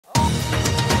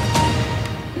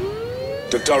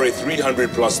to carry 300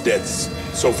 plus deaths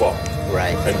so far.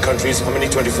 Right. And countries, how many?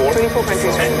 24? 24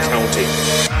 countries right and now. counting.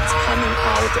 It's coming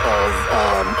out of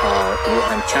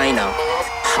Wuhan, China.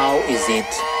 How is it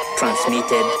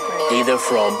transmitted either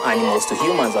from animals to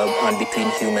humans or and between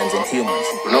humans and humans?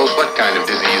 Who knows what kind of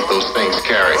disease those things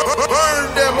carry?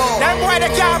 Burn them all! Them boy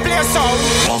they can't play a song.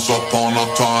 Once upon a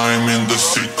time in the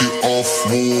city of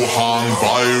Wuhan,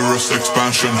 virus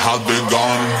expansion had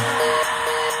begun.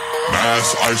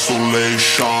 Mass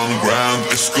isolation, grand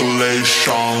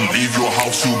escalation. Leave your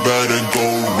house, you better go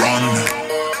run.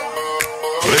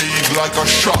 Plague like a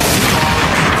shotgun,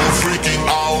 people freaking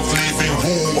out, leaving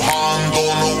Wuhan,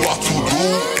 don't know what to do.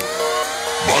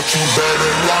 But you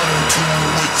better run to,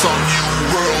 it's a new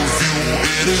worldview.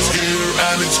 It is here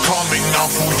and it's coming now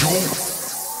for you.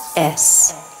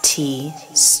 ST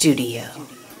Studio.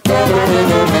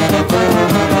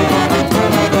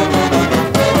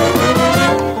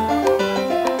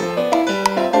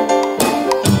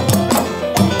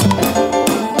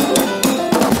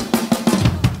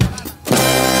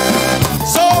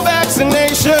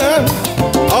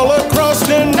 All across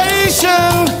the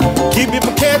nation, keep you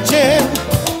from catching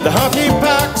the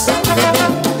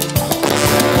monkeypox.